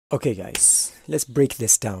Okay guys, let's break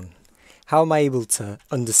this down. How am I able to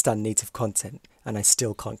understand native content and I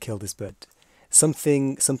still can't kill this bird?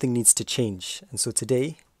 Something needs to change. And so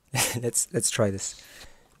today, let's try this.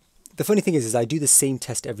 The funny thing is I do the same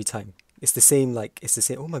test every time. It's the same,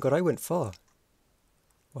 oh my god, I went far.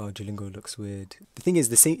 Wow, Duolingo looks weird. The thing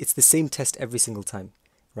is it's the same test every single time,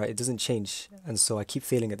 right? It doesn't change. And so I keep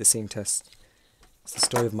failing at the same test. It's the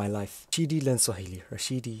story of my life. Rashidi learns Swahili.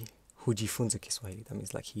 Rashidi hujifunza Kiswahili. That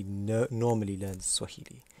means like he normally learns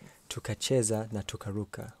Swahili. Tukacheza na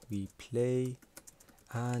tukaruka. We play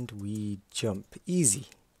and we jump. Easy.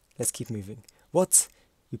 Let's keep moving. What?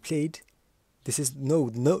 We played? This is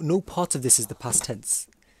no part of this is the past tense.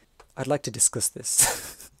 I'd like to discuss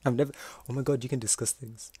this. Oh my god, you can discuss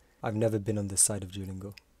things. I've never been on this side of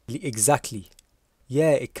Duolingo. Exactly.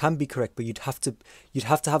 Yeah, it can be correct, but you'd have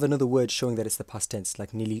to have another word showing that it's the past tense,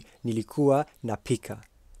 like nilikuwa napika,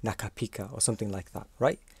 nakapika, or something like that,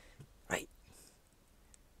 right? Right.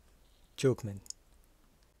 Joke, man.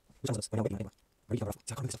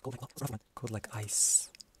 Cold like ice.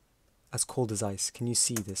 As cold as ice. Can you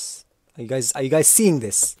see this? Are you guys seeing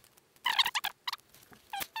this?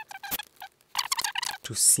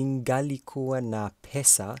 Tusingalikuwa na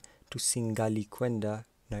pesa, tusingalikwenda.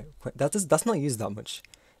 No, that's not used that much.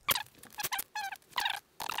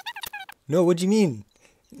 No, what do you mean?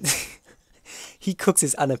 He cooks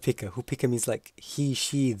his anapika. Hupika means like he,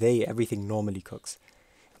 she, they, everything normally cooks.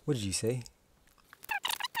 What did you say?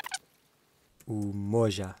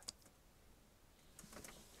 Umoja.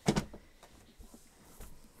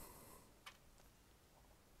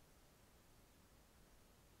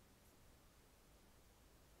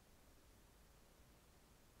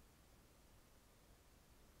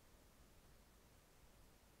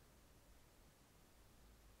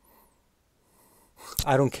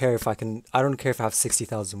 I don't care if I have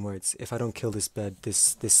 60,000 words. If I don't kill this bird,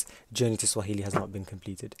 this journey to Swahili has not been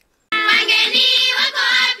completed.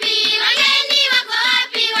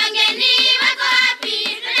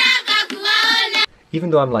 Even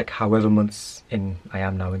though I'm like however months in I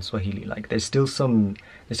am now in Swahili, like there's still some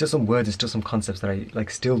words and still some concepts that I like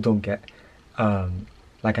still don't get.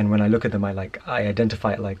 Like, and when I look at them, I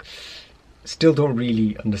identify it, like still don't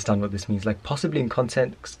really understand what this means. Like possibly in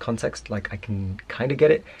context, like I can kind of get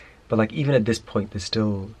it, but like even at this point, there's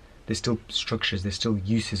still structures, there's still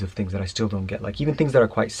uses of things that I still don't get. Like even things that are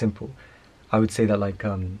quite simple, I would say that like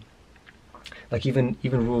even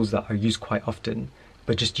rules that are used quite often,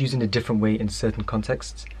 but just used in a different way in certain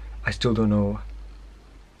contexts, I still don't know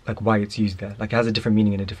like why it's used there. Like it has a different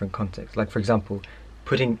meaning in a different context. Like for example,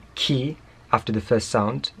 putting ki after the first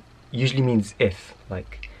sound usually means if,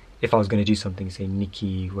 like if I was going to do something, say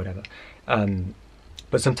Nikki, whatever.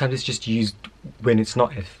 But sometimes it's just used when it's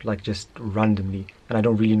not if, like just randomly, and I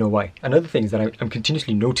don't really know why. Another thing is that I'm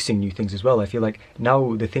continuously noticing new things as well. I feel like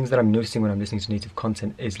now the things that I'm noticing when I'm listening to native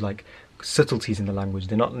content is like subtleties in the language.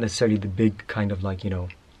 They're not necessarily the big kind of like, you know,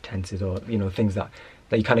 tenses or, you know, things that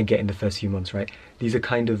you kind of get in the first few months, right? These are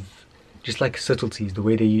kind of just like subtleties, the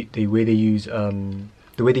way they use,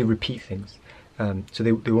 the way they repeat things. So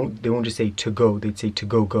they won't just say to go, they'd say to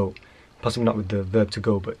go. Possibly not with the verb to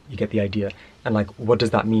go, but you get the idea. And like, what does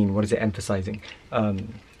that mean? What is it emphasizing?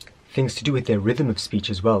 Things to do with their rhythm of speech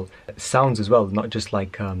as well. Sounds as well, not just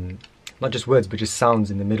like, not just words, but just sounds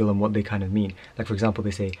in the middle and what they kind of mean. Like for example, they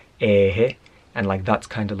say ehe, and like that's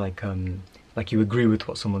kind of like you agree with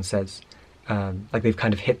what someone says. Like they've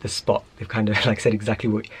kind of hit the spot. They've kind of like said exactly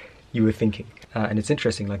what you were thinking. And it's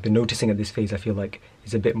interesting, like the noticing at this phase, I feel like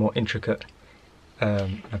is a bit more intricate.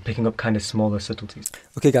 Picking up kind of smaller subtleties.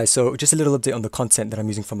 Okay guys, so just a little update on the content that I'm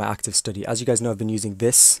using for my active study. As you guys know, I've been using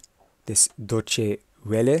this Doce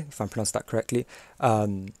Welle, if I'm pronounced that correctly.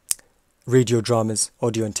 Radio dramas,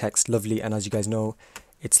 audio and text, lovely. And as you guys know,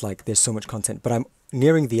 it's like there's so much content, but I'm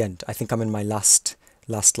nearing the end. I think I'm in my last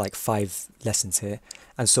like 5 lessons here.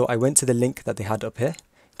 And so I went to the link that they had up here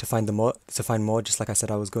to find more, just like I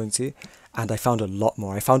said I was going to. And I found a lot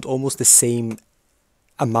more. I found almost the same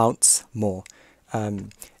amounts more.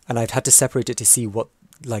 And I've had to separate it to see what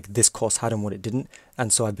like this course had and what it didn't,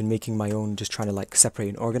 and so I've been making my own, just trying to like separate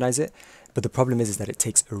and organize it. But the problem is that it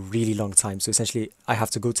takes a really long time. So essentially I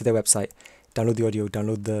have to go to their website, download the audio,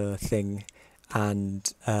 download the thing,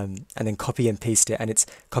 and then copy and paste it, and it's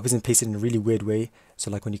copies and pasted in a really weird way.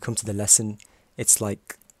 So like when you come to the lesson, it's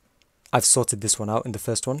like I've sorted this one out in the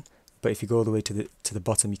first one, but if you go all the way to the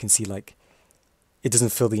bottom, you can see like it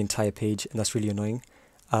doesn't fill the entire page, and that's really annoying.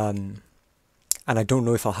 And I don't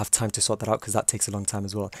know if I'll have time to sort that out because that takes a long time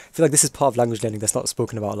as well. I feel like this is part of language learning that's not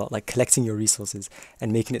spoken about a lot, like collecting your resources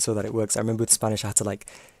and making it so that it works. I remember with Spanish, I had to like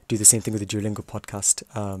do the same thing with the Duolingo podcast.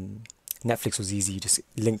 Netflix was easy, just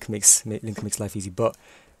link makes life easy. But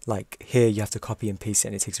like here, you have to copy and paste it,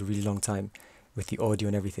 and it takes a really long time with the audio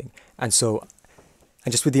and everything. And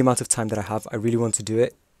just with the amount of time that I have, I really want to do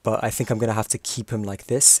it. But I think I'm gonna have to keep them like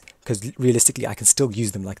this because realistically, I can still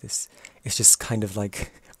use them like this. It's just kind of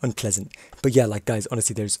like unpleasant. But yeah, like guys,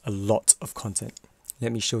 honestly, there's a lot of content.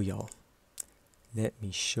 Let me show y'all.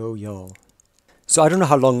 So I don't know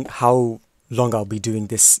how long I'll be doing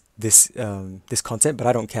this content, but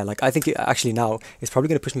I don't care. Like I think actually now it's probably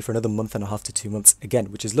going to push me for another month and a half to 2 months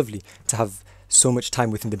again, which is lovely to have so much time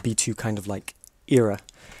within the B2 kind of like era,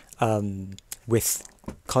 with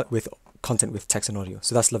content with text and audio.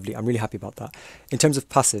 So that's lovely. I'm really happy about that. In terms of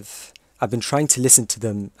passive, I've been trying to listen to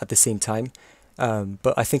them at the same time,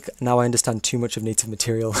 but I think now I understand too much of native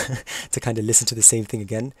material to kind of listen to the same thing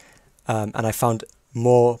again. And I found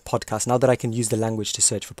more podcasts now that I can use the language to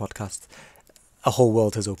search for podcasts. A whole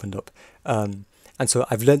world has opened up, and so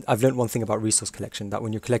I've learned one thing about resource collection, that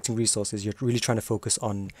when you're collecting resources, you're really trying to focus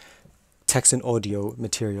on text and audio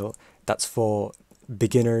material that's for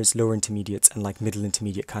beginners, lower intermediates, and like middle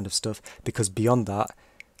intermediate kind of stuff, because beyond that,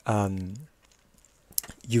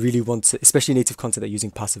 you really want to, especially native content that you're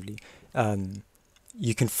using passively,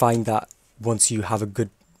 you can find that once you have a good,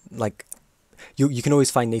 like, you can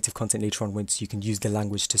always find native content later on once you can use the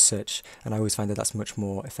language to search, and I always find that that's much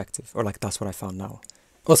more effective, or like that's what I found now.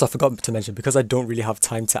 Also, I forgot to mention, because I don't really have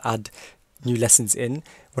time to add new lessons in,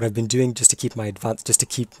 what I've been doing just to keep my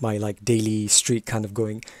like daily streak kind of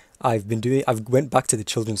going, I've went back to the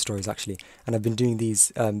children's stories actually, and I've been doing these,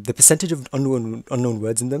 the percentage of unknown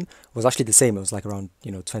words in them was actually the same. It was like around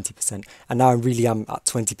 20%, and now I really am at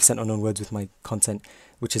 20% unknown words with my content,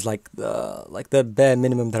 which is like the bare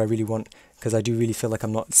minimum that I really want, because I do really feel like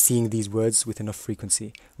I'm not seeing these words with enough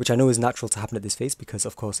frequency, which I know is natural to happen at this phase, because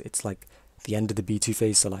of course it's like the end of the B2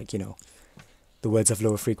 phase, so like the words have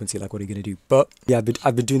lower frequency, like what are you gonna do? But yeah,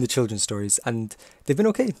 I've been doing the children's stories, and they've been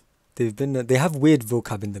okay. They have weird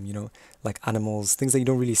vocab in them, like animals, things that you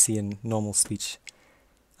don't really see in normal speech.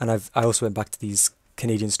 And I also went back to these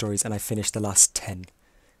Canadian stories, and I finished the last 10,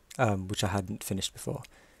 which I hadn't finished before.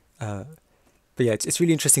 But yeah, it's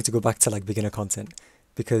really interesting to go back to like beginner content,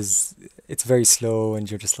 because it's very slow, and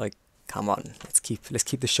you're just like, come on, let's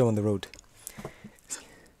keep the show on the road.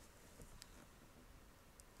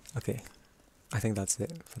 Okay, I think that's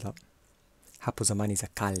it for that. Hapo zamani za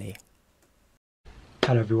kale.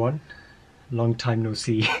 Hello everyone, long time no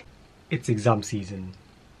see. It's exam season.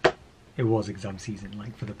 It was exam season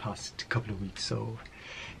like for the past couple of weeks, so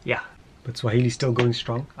yeah. But Swahili's still going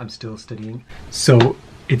strong. I'm still studying. So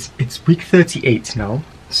it's week 38 now,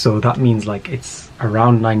 so that means like it's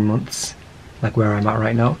around 9 months, like where I'm at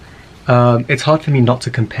right now. It's hard for me not to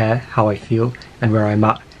compare how I feel and where I'm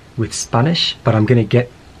at with Spanish, but I'm gonna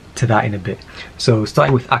get to that in a bit. So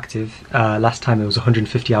starting with active, last time it was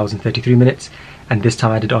 150 hours and 33 minutes, and this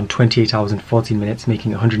time I did on 28 hours and 14 minutes,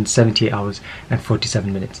 making 178 hours and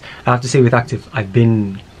 47 minutes. I have to say with active, I've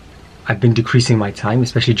been decreasing my time,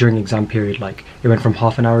 especially during exam period. Like it went from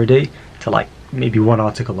half an hour a day to like maybe one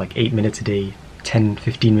article like 8 minutes a day,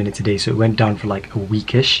 10-15 minutes a day, so it went down for like a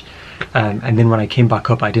weekish, and then when I came back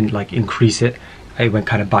up, I didn't like increase it. I went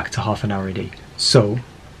kind of back to half an hour a day. So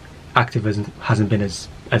active hasn't been as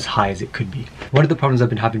high as it could be. One of the problems I've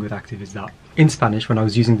been having with active is that in Spanish, when I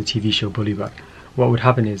was using the TV show Bolivar, what would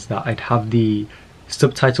happen is that I'd have the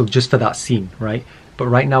subtitle just for that scene, right? But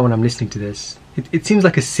right now when I'm listening to this, it seems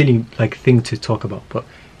like a silly like thing to talk about, but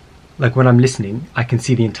like when I'm listening, I can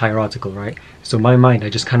see the entire article, right? So in my mind, I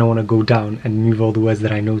just kind of want to go down and move all the words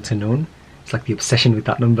that I know to known. It's like the obsession with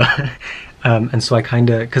that number. And so I kind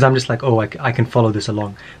of, because I'm just like, oh, I can follow this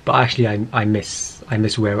along, but actually I miss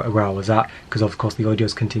where I was at, because of course the audio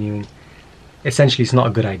is continuing. Essentially, it's not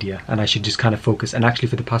a good idea, and I should just kind of focus. And actually,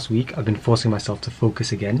 for the past week, I've been forcing myself to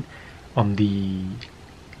focus again on the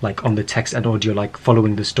text and audio, like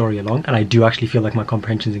following the story along. And I do actually feel like my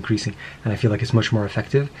comprehension is increasing, and I feel like it's much more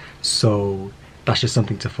effective. So that's just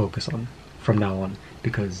something to focus on from now on,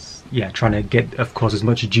 because yeah, trying to get, of course, as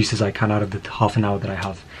much juice as I can out of the half an hour that I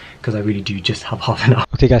have, because I really do just have half an hour.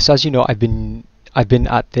 Okay, guys. So as you know, I've been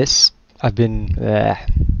at this.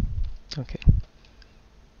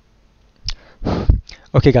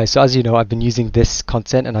 Okay guys, so as you know, I've been using this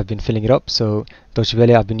content and I've been filling it up. So To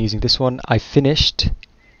Swahili, I've been using this one. I finished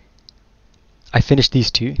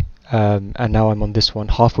these two, and now I'm on this one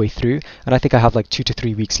halfway through, and I think I have like 2 to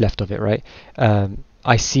 3 weeks left of it, right?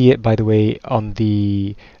 I see it, by the way, on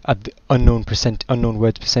the unknown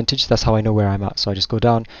words percentage. That's how I know where I'm at. So I just go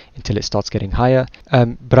down until it starts getting higher.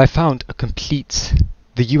 But I found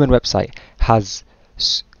the UN website has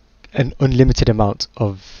an unlimited amount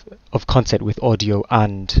of content with audio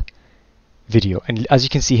and video. And as you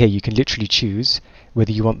can see here, you can literally choose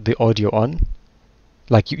whether you want the audio on,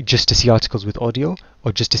 like just to see articles with audio,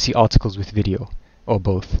 or just to see articles with video, or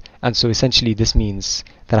both. And so essentially this means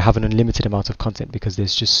that I have an unlimited amount of content because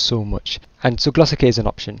there's just so much. And so Glossary is an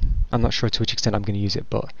option. I'm not sure to which extent I'm going to use it,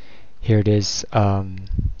 but here it is.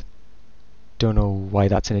 Don't know why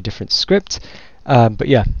that's in a different script, but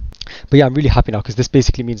yeah, I'm really happy now, because this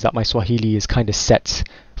basically means that my Swahili is kind of set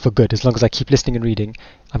for good. As long as I keep listening and reading,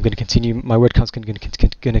 I'm going to continue, my word count's going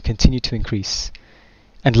to continue to increase,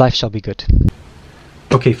 and life shall be good.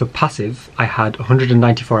 Okay, for passive, I had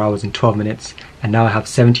 194 hours and 12 minutes, and now I have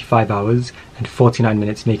 75 hours and 49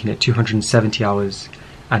 minutes, making it 270 hours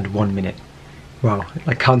and 1 minute. Wow,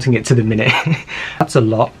 like counting it to the minute. That's a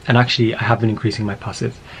lot, and actually I have been increasing my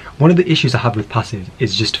passive. One of the issues I have with passive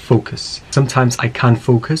is just focus. Sometimes I can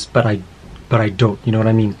focus, but I don't, you know what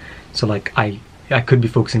I mean? So like I could be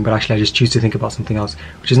focusing, but actually I just choose to think about something else,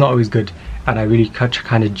 which is not always good. And I really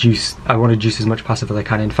kind of juice, I want to juice as much passive as I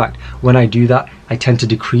can. In fact, when I do that, I tend to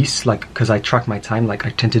decrease, like, because I track my time, like I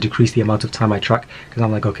tend to decrease the amount of time I track, because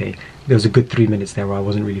I'm like, okay, there was a good 3 minutes there where I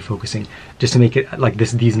wasn't really focusing, just to make it like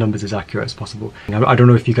these numbers as accurate as possible. I don't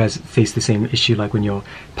know if you guys face the same issue, like when you're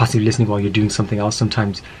passively listening while you're doing something else,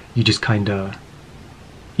 sometimes you just kind of,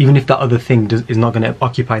 even if that other thing is not going to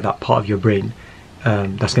occupy that part of your brain,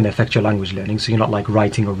 that's going to affect your language learning. So you're not like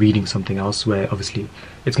writing or reading something else where obviously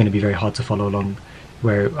it's going to be very hard to follow along,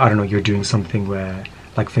 where, I don't know, you're doing something where,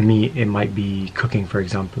 like for me, it might be cooking, for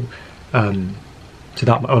example, so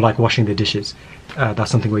that, or like washing the dishes.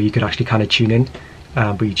 That's something where you could actually kind of tune in,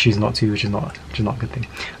 but you choose not to, which is not a good thing.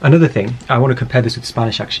 Another thing, I want to compare this with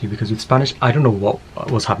Spanish actually, because with Spanish, I don't know what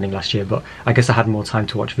was happening last year, but I guess I had more time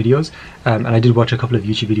to watch videos, and I did watch a couple of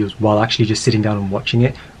YouTube videos while actually just sitting down and watching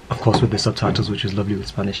it, of course with the subtitles, which was lovely with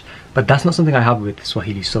Spanish. But that's not something I have with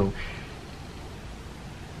Swahili, so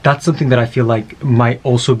that's something that I feel like might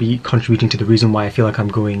also be contributing to the reason why I feel like I'm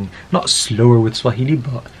going, not slower with Swahili,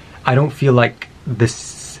 but I don't feel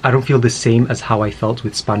the same as how I felt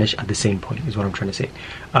with Spanish at the same point, is what I'm trying to say.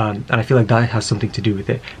 And I feel like that has something to do with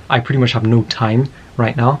it. I pretty much have no time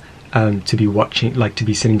right now to be watching, like to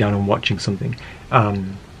be sitting down and watching something. So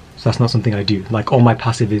that's not something I do. Like all my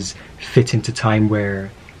passive is fit into time where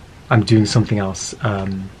I'm doing something else.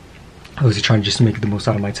 Obviously trying just to make the most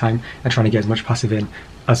out of my time and trying to get as much passive in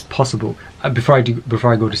as possible. Before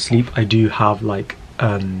I go to sleep, I do have like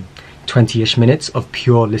 20-ish minutes of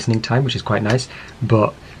pure listening time, which is quite nice.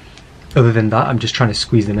 But other than that, I'm just trying to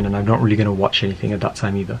squeeze them in, and I'm not really going to watch anything at that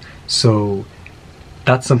time either. So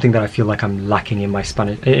that's something that I feel like I'm lacking in my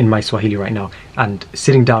Swahili right now. And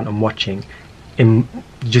sitting down and watching,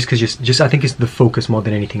 just because I think it's the focus more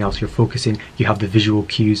than anything else. You're focusing, you have the visual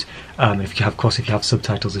cues. If you have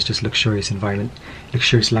subtitles, it's just luxurious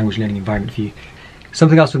language learning environment for you.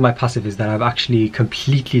 Something else with my passive is that I've actually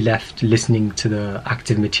completely left listening to the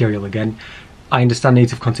active material again. I understand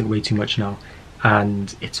native content way too much now,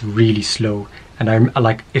 and it's really slow. And I'm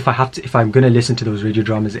like, if I'm gonna listen to those radio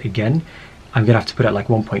dramas again, I'm gonna have to put it at like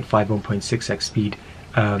 1.5, 1.6x speed.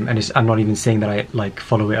 And I'm not even saying that I like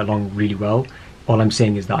follow it along really well. All I'm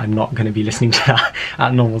saying is that I'm not gonna be listening to that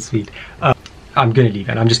at normal speed. I'm gonna leave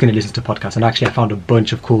it, and I'm just gonna listen to podcasts. And actually I found a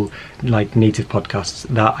bunch of cool like native podcasts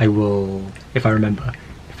that I will, if I remember.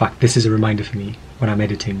 In fact, this is a reminder for me when I'm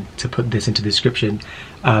editing to put this into the description,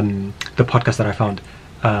 the podcast that I found.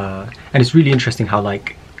 And it's really interesting how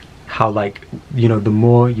you know, the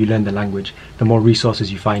more you learn the language, the more resources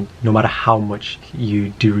you find, no matter how much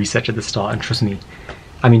you do research at the start. And trust me,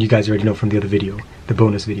 I mean, you guys already know from the other video, the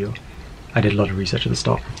bonus video, I did a lot of research at the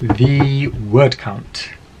start. The word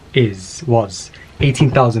count was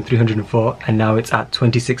 18,304, and now it's at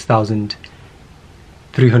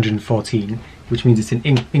 26,314, which means it's an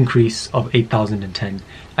increase of 8,010.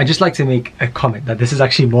 I just like to make a comment that this is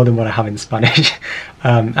actually more than what I have in Spanish,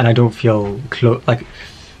 and I don't feel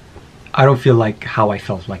I don't feel like how I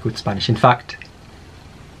felt like with Spanish. In fact,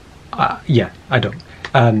 yeah, I don't.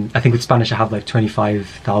 I think with Spanish I have like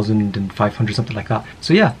 25,500, something like that.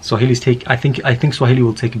 So yeah, Swahili's I think Swahili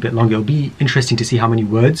will take a bit longer. It'll be interesting to see how many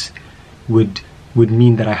words would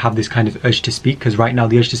mean that I have this kind of urge to speak, because right now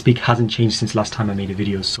the urge to speak hasn't changed since last time I made a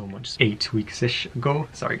video so much, 8 weeks-ish ago.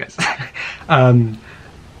 Sorry guys.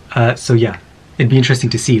 So yeah, it'd be interesting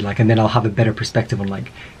to see, like, and then I'll have a better perspective on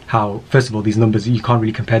like how, first of all, these numbers, you can't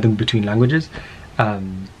really compare them between languages,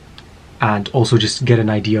 and also just get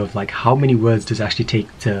an idea of like how many words does it actually take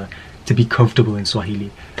to be comfortable in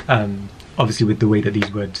Swahili, obviously with the way that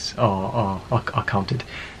these words are counted.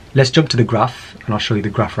 Let's jump to the graph, and I'll show you the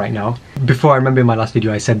graph right now. Before, I remember in my last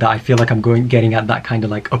video I said that I feel like I'm getting at that kind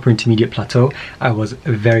of like upper intermediate plateau. I was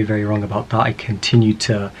very, very wrong about that. I continue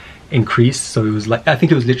to increase. So it was like, I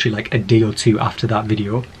think it was literally like a day or two after that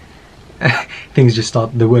video,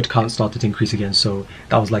 the word count started to increase again. So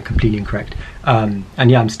that was like completely incorrect. And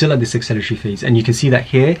yeah, I'm still at this acceleration phase, and you can see that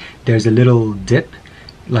here there's a little dip,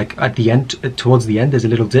 like at the end, towards the end, there's a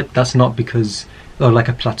little dip. That's not because, or like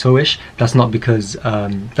a plateauish. That's not because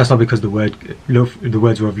the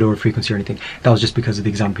words were of lower frequency or anything. That was just because of the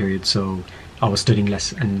exam period. So I was studying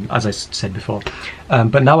less, and as I said before.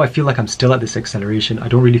 But now I feel like I'm still at this acceleration. I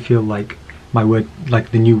don't really feel like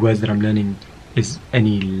the new words that I'm learning is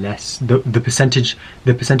any less. The percentage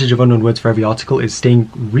of unknown words for every article is staying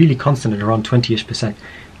really constant at around 20-ish%.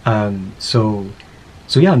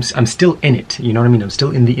 So yeah, I'm still in it. You know what I mean? I'm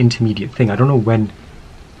still in the intermediate thing. I don't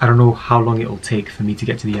know how long it'll take for me to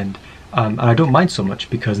get to the end. And I don't mind so much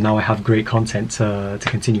because now I have great content to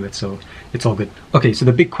continue with, so it's all good. Okay, so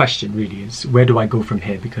the big question really is, where do I go from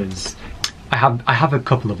here? Because I have a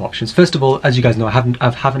couple of options. First of all, as you guys know, I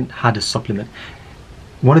haven't had a supplement.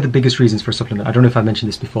 One of the biggest reasons for a supplement, I don't know if I mentioned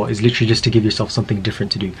this before, is literally just to give yourself something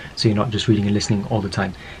different to do, so you're not just reading and listening all the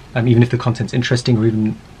time. Even if the content's interesting, or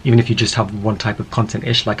even if you just have one type of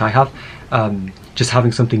content-ish like I have, just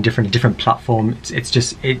having something different, a different platform,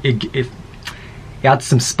 it adds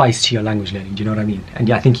some spice to your language learning. Do you know what I mean? And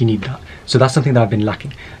yeah, I think you need that. So that's something that I've been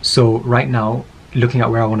lacking. So right now, looking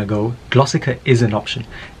at where I want to go, Glossica is an option,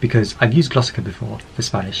 because I've used Glossica before for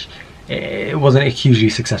Spanish. It wasn't hugely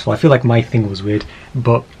successful. I feel like my thing was weird,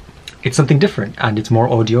 but it's something different, and it's more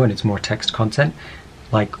audio and it's more text content.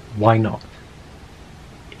 Like, why not?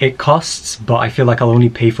 It costs, but I feel like I'll only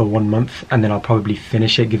pay for 1 month, and then I'll probably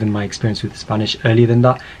finish it given my experience with Spanish earlier than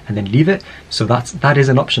that, and then leave it. So that is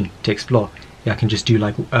an option to explore. Yeah, I can just do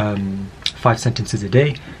like 5 sentences a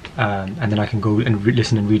day, and then I can go and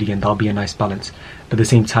listen and read again. That'll be a nice balance. But at the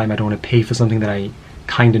same time, I don't want to pay for something that I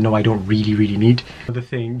kind of know I don't really need. The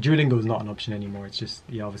thing, Duolingo is not an option anymore. It's just,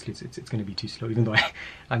 yeah, obviously it's going to be too slow. Even though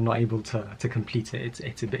I'm not able to complete it,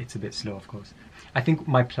 it's a bit slow, of course. I think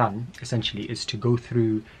my plan essentially is to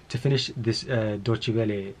finish this Deutsche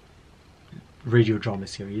Welle radio drama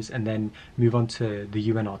series, and then move on to the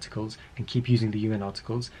UN articles and keep using the UN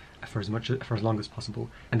articles for as long as possible.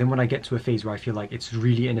 And then when I get to a phase where I feel like it's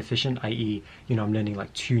really inefficient, i.e., I'm learning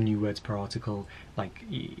like 2 new words per article, like,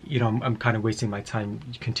 I'm kind of wasting my time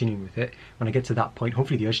continuing with it. When I get to that point,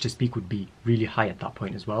 hopefully the urge to speak would be really high at that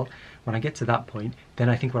point as well. When I get to that point, then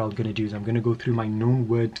I think what I'm going to do is I'm going to go through my known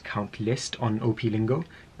word count list on OP Lingo,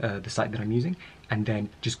 the site that I'm using, and then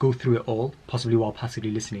just go through it all, possibly while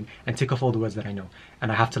passively listening, and tick off all the words that I know.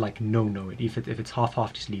 And I have to like know it. If it's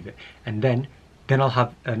half, just leave it. And then I'll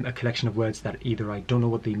have a collection of words that either I don't know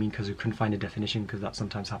what they mean because I couldn't find a definition, because that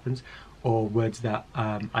sometimes happens, or words that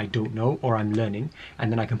I don't know or I'm learning,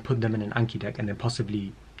 and then I can put them in an Anki deck and then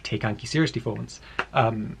possibly take Anki seriously for once.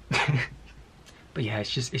 But yeah,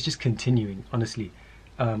 it's just continuing, honestly.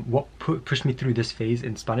 What pushed me through this phase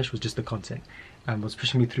in Spanish was just the content. What's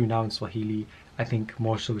pushing me through now in Swahili, I think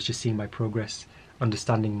more so is just seeing my progress,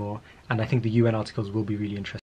 understanding more, and I think the UN articles will be really interesting.